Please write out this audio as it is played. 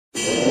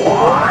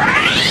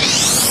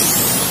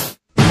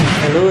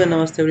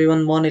नमस्ते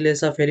एभ्रिवान, म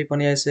निलेशा फेरि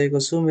पनि आइसकेको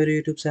छु मेरो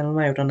युट्युब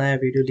च्यानलमा एउटा नयाँ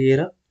भिडियो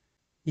लिएर।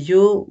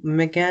 यो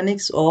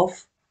मेकानिक्स अफ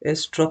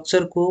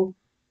स्ट्रक्चरको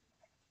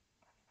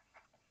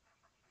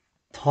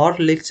थर्ड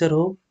लेक्चर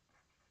हो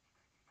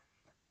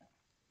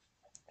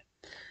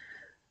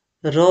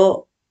र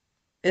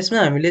यसमा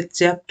हामीले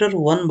च्याप्टर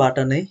 1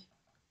 बाट नै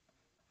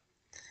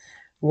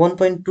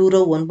 1.2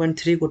 र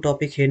 1.3 को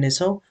टपिक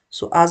हेर्नेछौँ।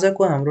 सो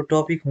आजको हाम्रो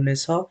टपिक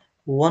हुनेछ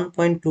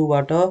 1.2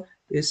 बाट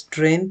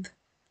स्ट्रेन्थ,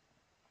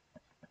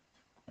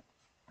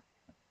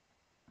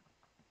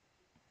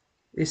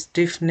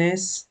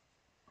 स्टिफनेस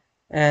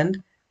एन्ड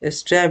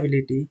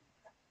स्टेबिलिटी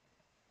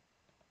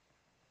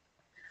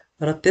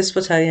र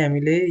त्यसपछि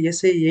हामीले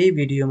यही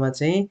भिडियोमा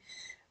चाहिँ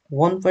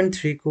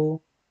 1.3 को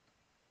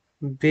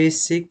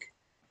बेसिक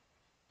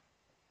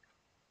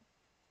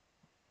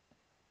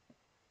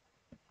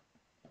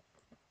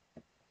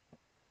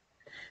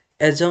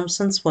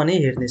एजम्पसन्स पनि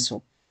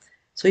हेर्नेछौँ।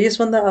 सो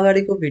यसभन्दा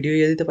अगाडिको भिडियो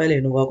यदि तपाईँले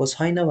हेर्नुभएको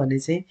छैन भने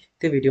चाहिँ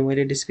त्यो भिडियो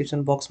मैले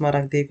डिस्क्रिप्सन बक्समा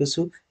राखिदिएको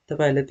छु।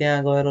 तपाईँहरूले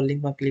त्यहाँ गएर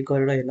लिङ्कमा क्लिक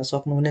गरेर हेर्न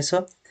सक्नुहुनेछ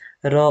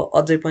र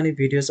अझै पनि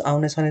भिडियोज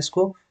आउनेछन्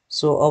यसको।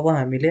 सो अब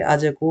हामीले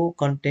आजको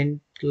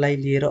कन्टेन्टलाई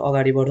लिएर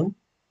अगाडि बढौँ।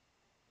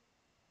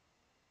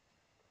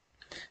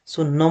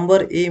 सो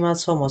नम्बर एमा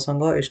छ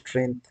मसँग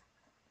स्ट्रेन्थ।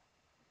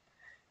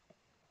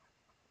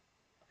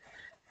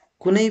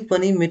 कुनै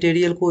पनि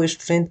मेटेरियलको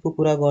स्ट्रेन्थको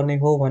कुरा गर्ने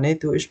हो भने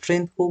त्यो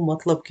स्ट्रेन्थको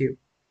मतलब के हो?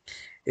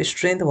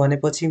 स्ट्रेन्थ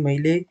भनेपछि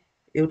मैले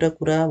एउटा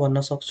कुरा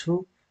भन्न सक्छु,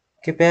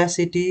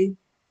 क्यापासिटी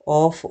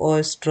अफ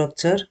अ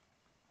स्ट्रक्चर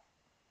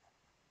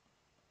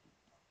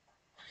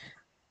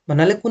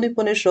भन्नाले कुनै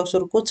पनि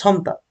स्ट्रक्चरको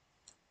क्षमता।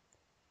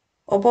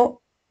 अब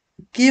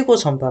के को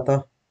क्षमता त?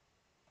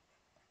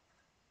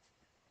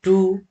 To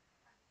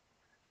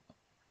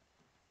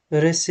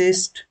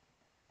resist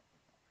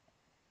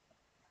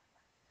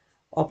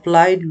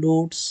applied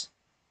loads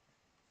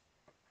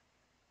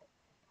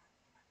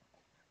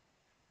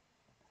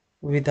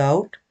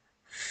without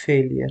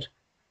failure.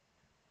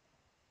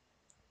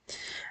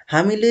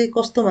 हामीले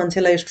कस्तो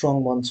मान्छेलाई स्ट्रङ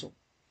भन्छौँ?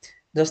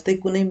 जस्तै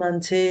कुनै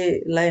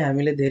मान्छेलाई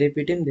हामीले धेरै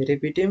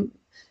पिट्यौँ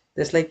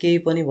त्यसलाई केही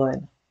पनि भएन,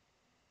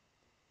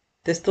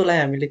 त्यस्तोलाई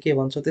हामीले के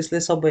भन्छौँ? त्यसले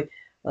सबै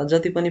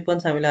जति पनि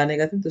पञ्च हामीले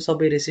हानेका थियौँ त्यो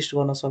सबै रेसिस्ट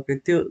गर्न सक्यो।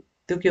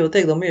 त्यो के हो त?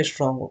 एकदमै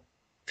स्ट्रङ हो,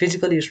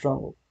 फिजिकली स्ट्रङ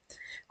हो।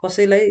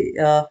 कसैलाई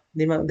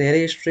दिमाग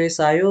धेरै स्ट्रेस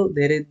आयो,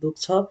 धेरै दुःख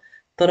छ,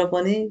 तर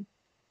पनि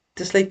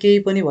त्यसलाई केही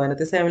पनि भएन,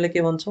 त्यसलाई हामीले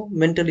के भन्छौँ?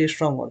 मेन्टली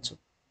स्ट्रङ भन्छौँ।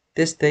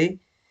 त्यस्तै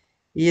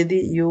यदि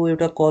यो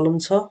एउटा कलम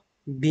छ,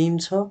 बीम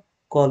छ,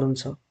 कलम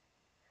छ,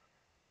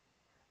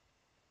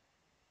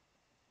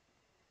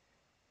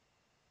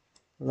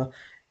 ल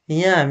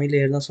यहाँ हामीले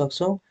हेर्न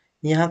सक्छौँ,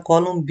 यहाँ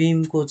कलम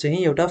बीमको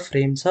चाहिँ एउटा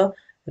फ्रेम छ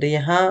र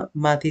यहाँ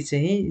माथि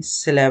चाहिँ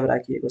स्ल्याब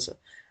राखिएको छ।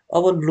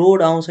 अब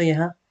लोड आउँछ,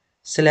 यहाँ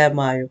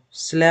स्ल्याबमा आयो,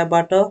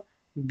 स्ल्याबबाट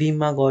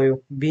बीममा गयो,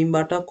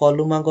 बीमबाट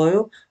कलममा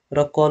गयो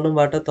र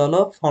कलमबाट तल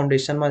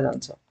फाउन्डेसनमा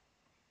जान्छ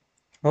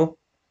हो।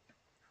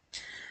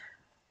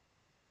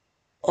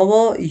 अब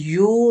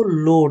यो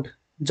लोड,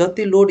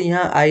 जति लोड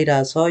यहाँ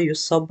आइरहेछ, यो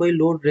सबै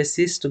लोड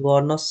रेसिस्ट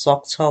गर्न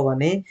सक्छ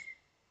भने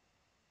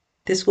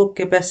त्यसको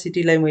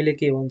क्यापासिटीलाई मैले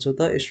के भन्छु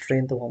त?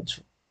 स्ट्रेन्थ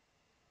भन्छु।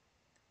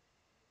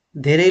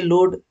 धेरै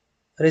लोड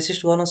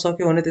रेसिस्ट गर्न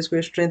सक्यो भने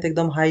त्यसको स्ट्रेन्थ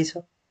एकदम हाई छ।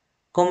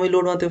 कमै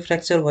लोडमा त्यो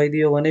फ्र्याक्चर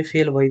भइदियो भने,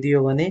 फेल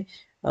भइदियो भने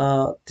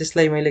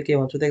त्यसलाई मैले के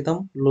भन्छु त? एकदम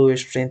लो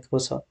स्ट्रेन्थको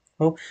छ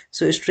हो।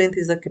 So strength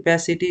is the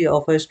capacity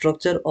of a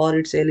structure or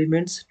it's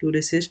elements to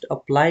resist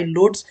applied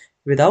loads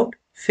without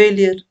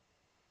failure.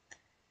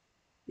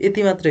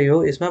 यति मात्रै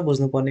हो यसमा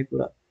बुझ्नुपर्ने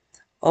कुरा।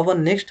 अब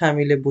नेक्स्ट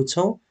हामीले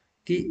बुझ्छौँ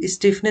कि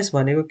स्टिफनेस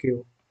भनेको के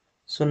हो।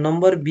 सो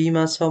नम्बर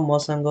बीमा छ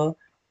मसँग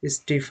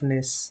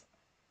स्टिफनेस।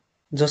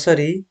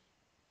 जसरी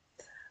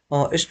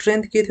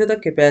स्ट्रेन्थ के थियो त?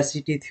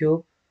 क्यापासिटी थियो,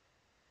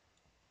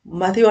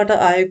 माथिबाट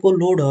आएको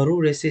लोडहरू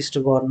रेसिस्ट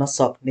गर्न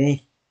सक्ने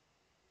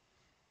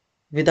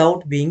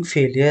विदाउट बिङ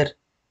फेलियर।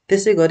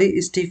 त्यसै गरी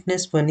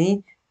स्टिफनेस पनि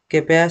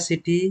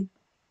क्यापासिटी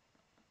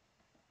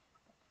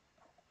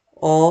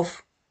अफ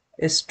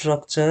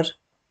स्ट्रक्चर।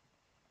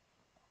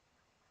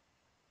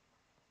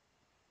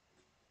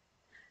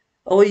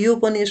 अब यो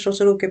पनि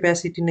स्ट्रक्चरको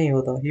क्यापासिटी नै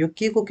हो त। यो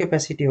के को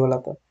क्यापासिटी होला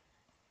त?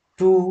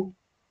 To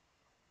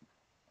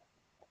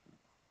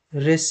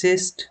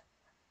resist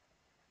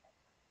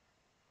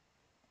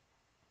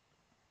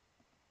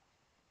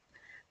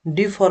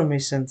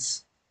deformations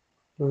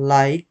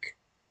like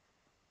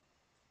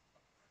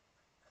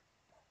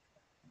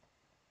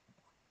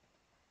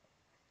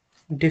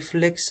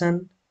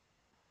deflection,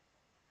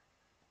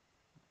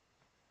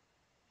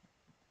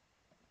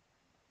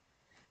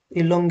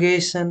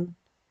 elongation,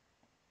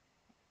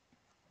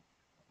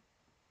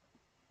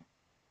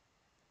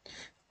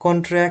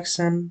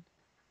 contraction,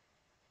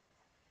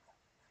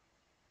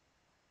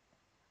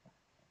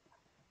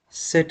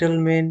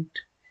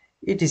 settlement,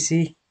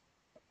 etc.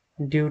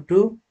 due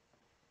to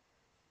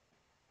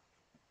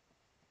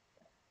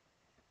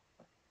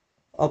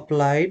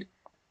applied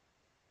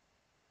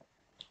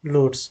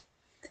loads।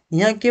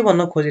 यहाँ के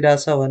भन्न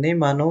खोजिरहेछ भने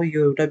मानौ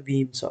यो एउटा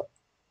बीम छ,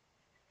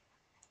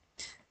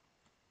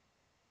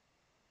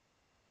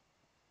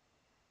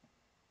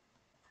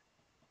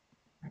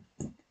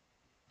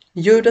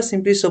 यो एउटा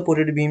सिम्पली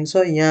सपोर्टेड बीम छ,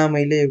 यहाँ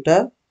मैले एउटा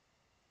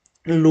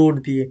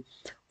लोड दिए।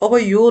 अब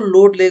यो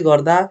लोडले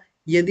गर्दा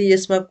यदि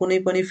यसमा कुनै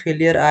पनि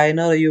फेलियर आएन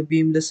र यो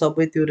बीमले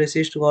सबै त्यो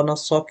रेसिस्ट गर्न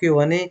सक्यो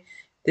भने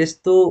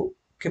त्यस्तो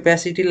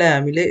क्यापेसिटीलाई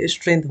हामीले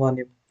स्ट्रेन्थ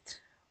भन्यौँ।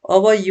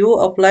 अब यो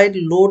अप्लाइड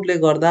लोडले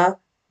गर्दा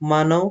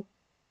मानौ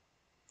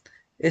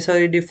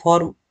यसरी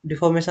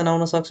डिफर्मेसन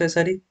आउन सक्छ,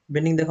 यसरी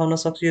बेन्डिङ देखाउन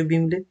सक्छ यो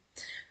बीमले।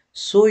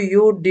 सो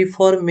यो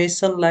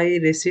डिफर्मेसनलाई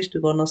रेसिस्ट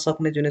गर्न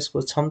सक्ने जुन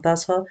यसको क्षमता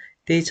छ,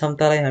 त्यही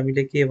क्षमतालाई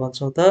हामीले के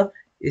भन्छौँ त?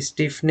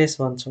 स्टिफनेस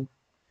भन्छौँ।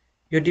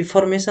 यो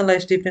डिफर्मेसनलाई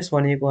स्टिफनेस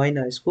भनेको होइन,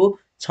 यसको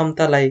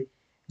क्षमतालाई,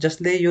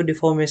 जसले यो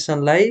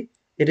डिफर्मेसनलाई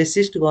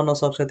रेसिस्ट गर्न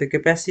सक्छ, त्यो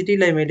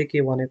क्यापेसिटीलाई मैले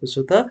के भनेको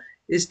छु त?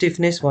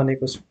 स्टिफनेस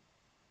भनेको छु।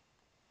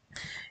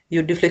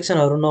 यो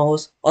डिफ्लेक्सनहरू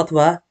नहोस्,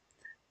 अथवा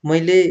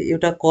मैले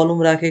एउटा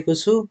कलम राखेको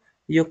छु,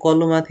 यो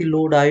कलममाथि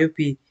लोड आयो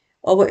P।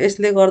 अब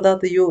यसले गर्दा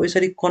त यो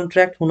यसरी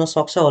कन्ट्र्याक्ट हुन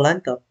सक्छ होला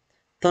नि त,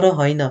 तर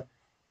होइन।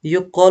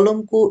 यो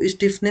कलमको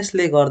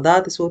स्टिफनेसले गर्दा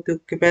त्यसको त्यो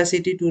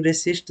capacity to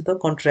resist the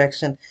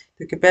contraction,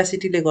 त्यो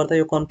क्यापेसिटीले गर्दा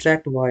यो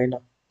कन्ट्र्याक्ट भएन।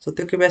 सो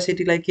त्यो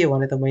क्यापेसिटीलाई के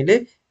भने त मैले?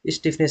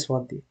 स्टिफनेस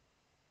भनिदिएँ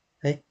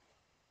है।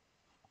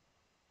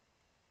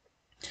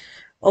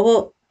 अब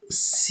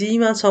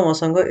सीमा छ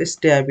मसँग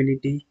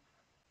स्टेबिलिटी।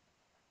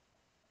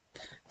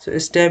 सो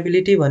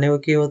स्टेबिलिटी भनेको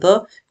के हो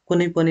त?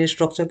 कुनै पनि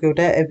स्ट्रक्चरको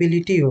एउटा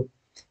एबिलिटी हो।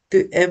 त्यो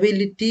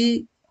एबिलिटी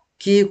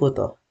के को त?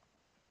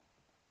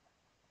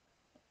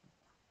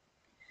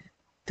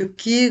 त्यो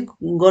के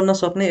गर्न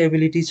सक्ने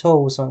एबिलिटी छ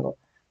उसँग?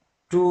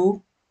 To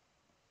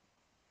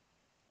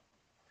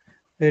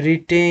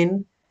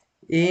retain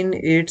in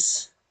its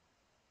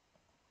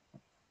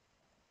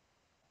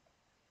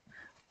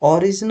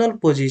original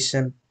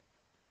position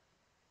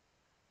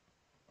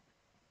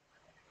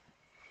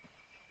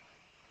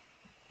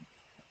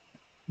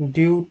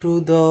due to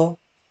the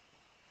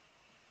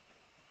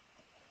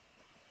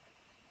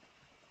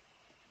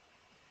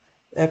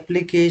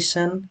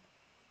application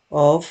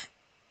of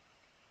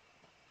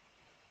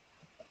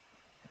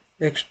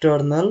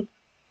external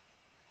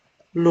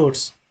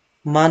loads.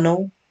 मानौ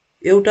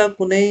एउटा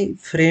कुनै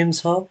फ्रेम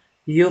छ,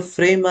 यो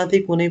फ्रेममाथि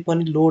कुनै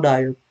पनि लोड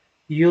आयो।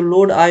 यो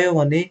लोड आयो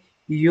भने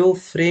यो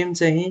फ्रेम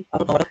चाहिँ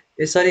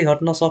यसरी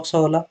हट्न सक्छ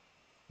होला,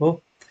 हो।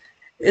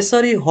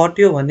 यसरी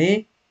हट्यो भने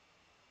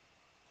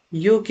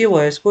यो के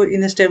भयो? यसको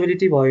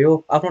इन्स्टेबिलिटी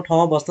भयो, आफ्नो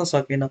ठाउँमा बस्न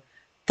सकेन।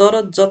 तर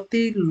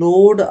जति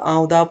लोड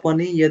आउँदा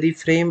पनि यदि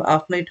फ्रेम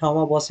आफ्नै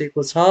ठाउँमा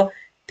बसेको छ,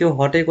 त्यो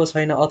हटेको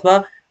छैन, अथवा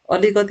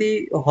अलिकति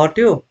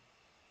हट्यो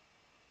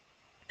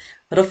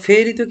र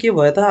फेरि त्यो के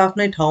भयो त?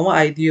 आफ्नै ठाउँमा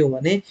आइदियो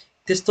भने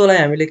त्यस्तोलाई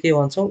हामीले के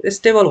भन्छौँ?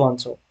 स्टेबल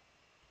भन्छौँ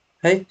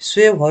है।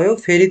 स्वे भयो,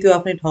 फेरि त्यो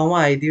आफ्नै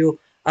ठाउँमा आइदियो,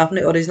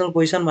 आफ्नै ओरिजिनल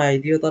पोजिसनमा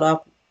आइदियो, तर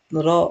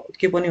र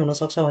के पनि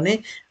हुनसक्छ भने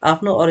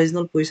आफ्नो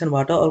ओरिजिनल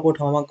पोजिसनबाट अर्को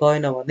ठाउँमा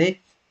गएन भने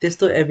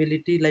त्यस्तो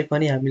एबिलिटीलाई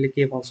पनि हामीले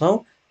के भन्छौँ?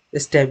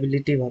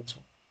 स्टेबिलिटी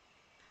भन्छौँ।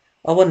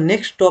 अब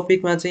नेक्स्ट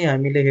टपिकमा चाहिँ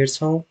हामीले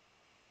हेर्छौँ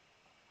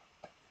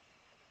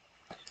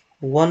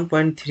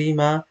 1.3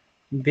 मा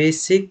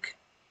बेसिक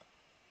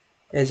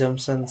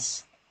एजम्पसन्स।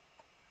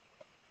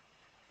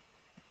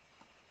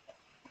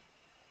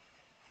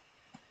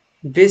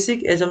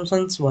 बेसिक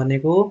एजम्पसन्स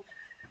भनेको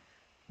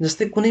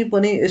जस्तै कुनै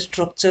पनि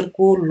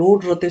स्ट्रक्चरको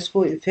लोड र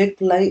त्यसको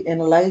इफेक्टलाई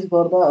एनालाइज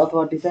गर्दा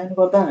अथवा डिजाइन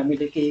गर्दा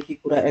हामीले केही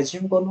कुरा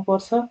एज्युम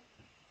गर्नुपर्छ,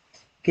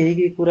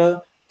 केही कुरा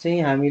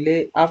चाहिँ हामीले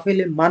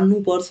आफैले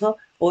मान्नुपर्छ।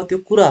 अब त्यो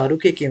कुराहरू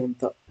के हुन्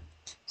त?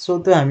 सो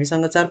त्यो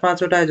हामीसँग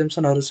 4-5 वटा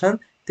एजम्पसनहरू छन्,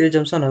 त्यो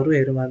एजम्पसनहरू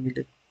हेरौँ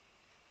हामीले।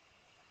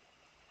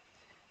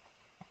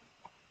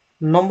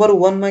 नम्बर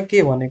 1 मा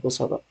के भनेको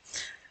छ त?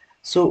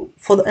 So,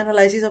 for the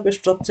analysis of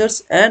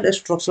structures and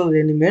structural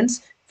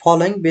elements,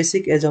 following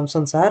basic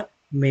assumptions are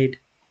made.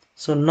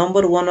 So,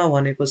 number 1 मा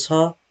भनेको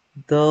छ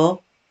the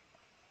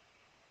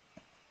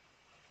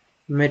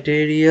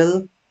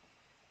material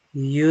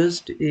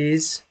used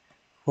is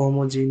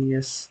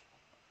homogeneous.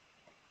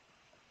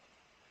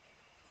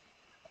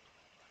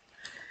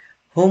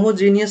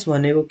 Homogeneous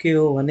भनेको के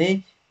हो भने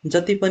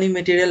जति पनि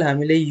मेटेरियल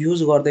हामीले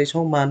युज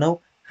गर्दैछौँ, मानौ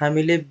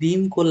हामीले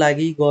बीमको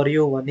लागि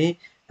गर्यो भने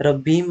र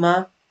बीममा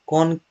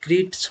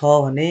कन्क्रिट छ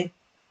भने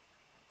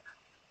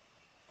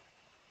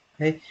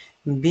है,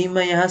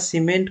 बीममा यहाँ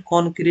सिमेन्ट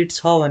कन्क्रिट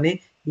छ भने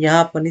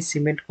यहाँ पनि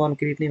सिमेन्ट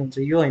कन्क्रिट नै हुन्छ।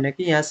 यो होइन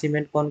कि यहाँ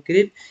सिमेन्ट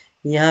कन्क्रिट,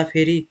 यहाँ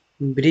फेरि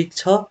ब्रिक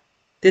छ,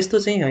 त्यस्तो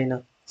चाहिँ होइन।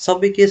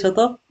 सबै के छ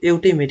त?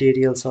 एउटै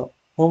मेटेरियल छ,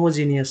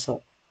 होमोजिनियस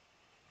छ।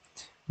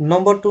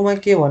 नम्बर 2 मा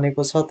के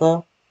भनेको छ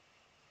त?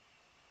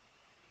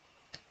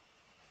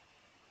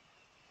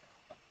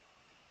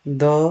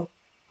 The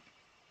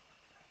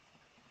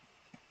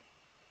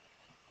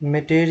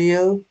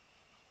material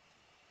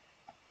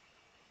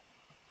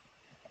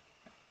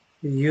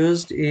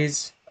used is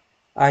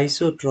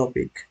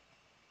isotropic.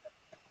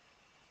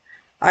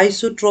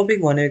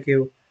 Isotropic भनेको के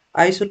हो?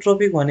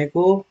 आइसोट्रोपिक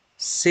भनेको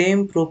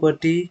same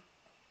property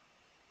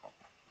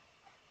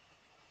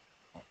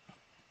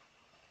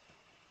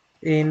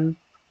in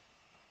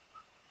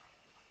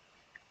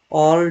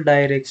all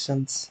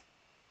directions।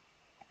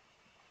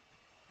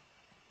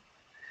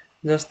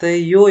 जस्तै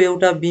यो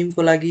एउटा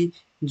बीमको लागि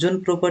जुन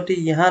प्रोपर्टी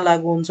यहाँ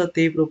लागू हुन्छ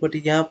त्यही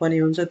प्रोपर्टी यहाँ पनि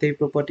हुन्छ, त्यही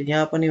प्रोपर्टी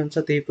यहाँ पनि हुन्छ,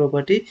 त्यही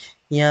प्रोपर्टी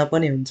यहाँ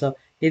पनि हुन्छ।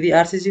 यदि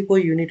आरसीसी को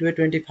युनिट वेट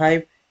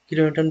 25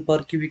 किलोन्युटन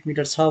पर क्युबिक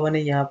मिटर छ भने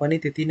यहाँ पनि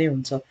त्यति नै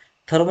हुन्छ।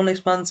 थर्मल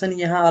एक्सपान्सन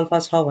यहाँ अल्फा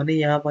छ भने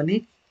यहाँ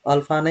पनि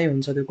अल्फा नै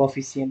हुन्छ त्यो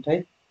कोएफिसिएन्ट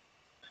है।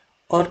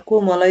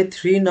 अर्को मलाई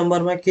 3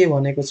 नम्बरमा के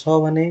भनेको छ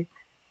भने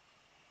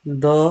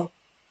the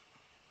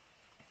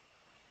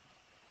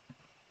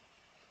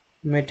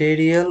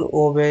material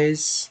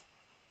obeys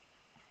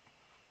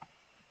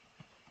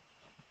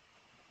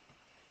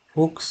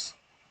Hooke's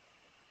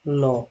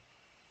law।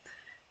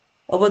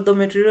 अब द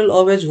मेटेरियल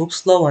ओबेज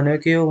हुक्स ल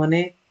भनेको के हो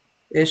भने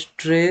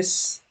stress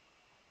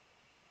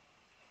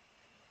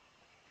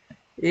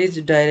is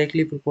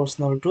directly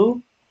proportional to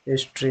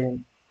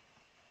strain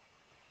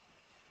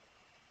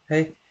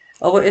है।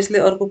 अब यसले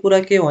अर्को कुरा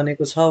के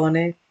भनेको छ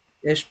भने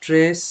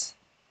स्ट्रेस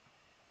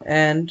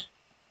एन्ड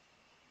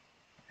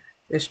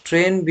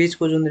स्ट्रेन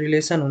बीचको जुन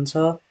रिलेसन हुन्छ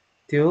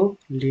त्यो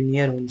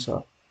लिनियर हुन्छ।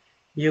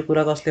 यो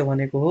कुरा कसले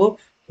भनेको हो?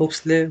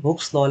 हुक्स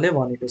लले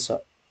भनेको छ।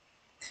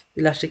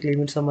 इलास्टिक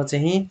लिमिटसम्म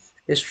चाहिँ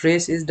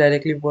stress is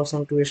directly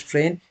proportional to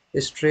strain,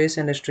 stress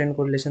and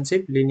स्ट्रेनको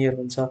relationship linear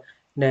हुन्छ।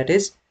 That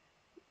is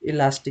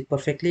elastic,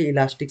 perfectly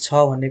elastic छ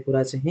भन्ने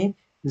कुरा चाहिँ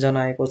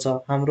जनाएको छ।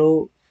 हाम्रो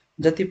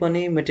जति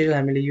पनि मेटेरियल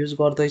हामीले युज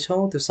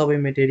गर्दैछौँ त्यो सबै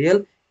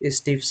मेटेरियल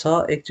स्टिफ छ।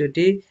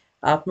 एकचोटि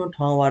आफ्नो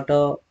ठाउँबाट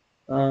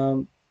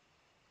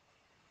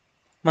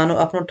मानौ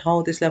आफ्नो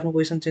ठाउँ त्यसले आफ्नो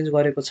पोजिसन चेन्ज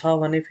गरेको छ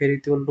भने फेरि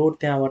त्यो लोड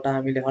त्यहाँबाट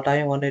हामीले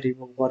हटायौँ भने,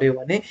 रिमुभ गर्यो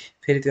भने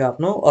फेरि त्यो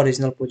आफ्नो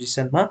ओरिजिनल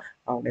पोजिसनमा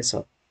आउनेछ।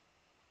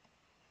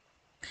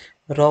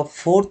 र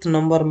 4th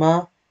नम्बरमा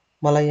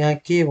मलाई यहाँ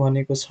के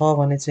भनेको छ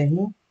भने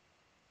चाहिँ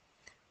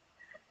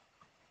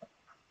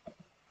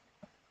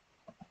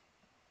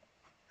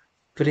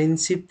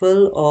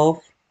principal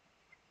of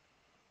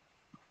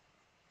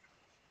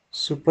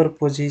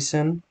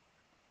superposition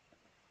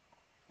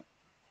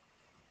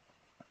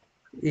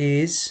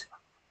is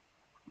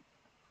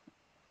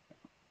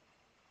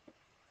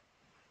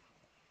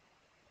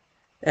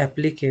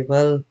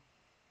applicable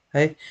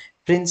है।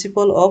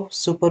 Principal of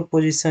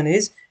superposition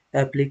is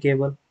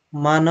applicable.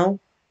 मानौ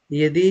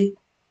यदि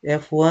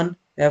F1,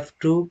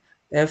 F2,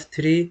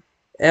 F3,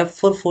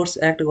 F4 force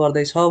act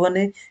गर्दैछ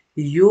भने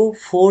यो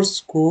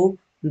फोर्सको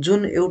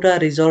जुन एउटा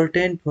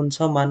रिजल्टेन्ट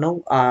हुन्छ मानौ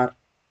R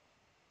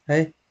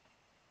है,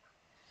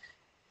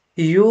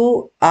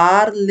 यो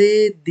R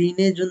ले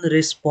दिने जुन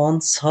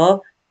रेस्पोन्स छ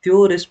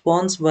त्यो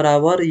रेस्पोन्स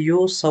बराबर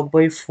यो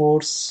सबै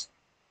force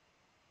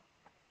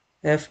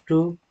F2,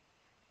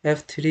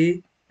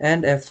 F3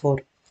 and F4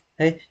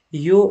 है।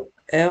 यो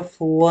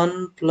F1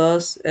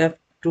 plus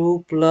F2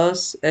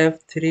 plus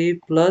F3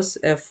 plus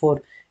F4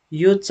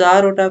 यो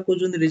चारवटाको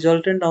जुन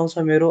रिजल्टेन्ट आउँछ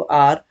मेरो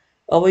R,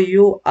 अब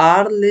यो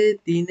R ले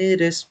दिने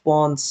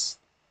response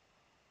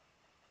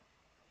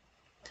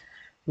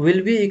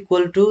will be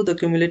equal to the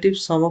cumulative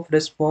sum of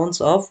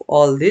response of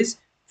all these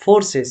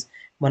forces।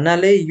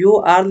 भन्नाले यो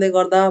R ले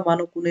गर्दा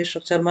मानौ कुनै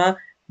स्ट्रक्चरमा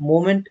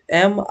मोमेन्ट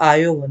M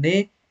आयो भने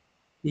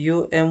यो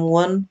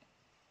M1,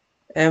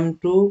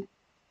 M2,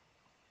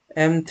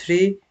 M3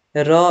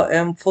 र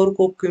M4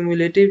 को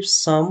cumulative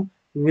some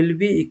will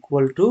be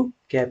equal to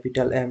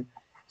capital M।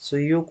 So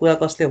यो कुरा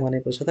कसले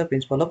भनेको छ त?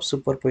 प्रिन्सिपल अफ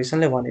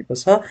सुपरपोजिसनले भनेको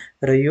छ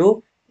र यो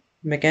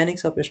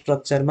मेकानिक्स अफ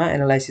स्ट्रक्चरमा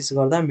एनालाइसिस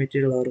गर्दा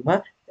मेटेरियलहरुमा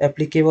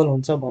एप्लिकेबल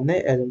हुन्छ भन्ने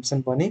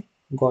एजम्पसन पनि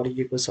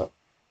गरिएको छ।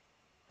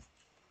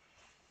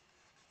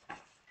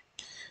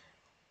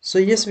 सो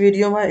यस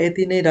भिडियोमा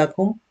यति नै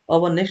राखौं।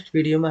 अब नेक्स्ट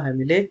भिडियोमा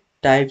हामीले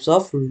टाइप्स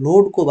अफ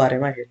लोडको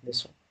बारेमा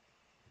हेर्नेछौं।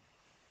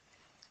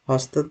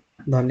 हस्त,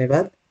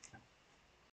 धन्यवाद।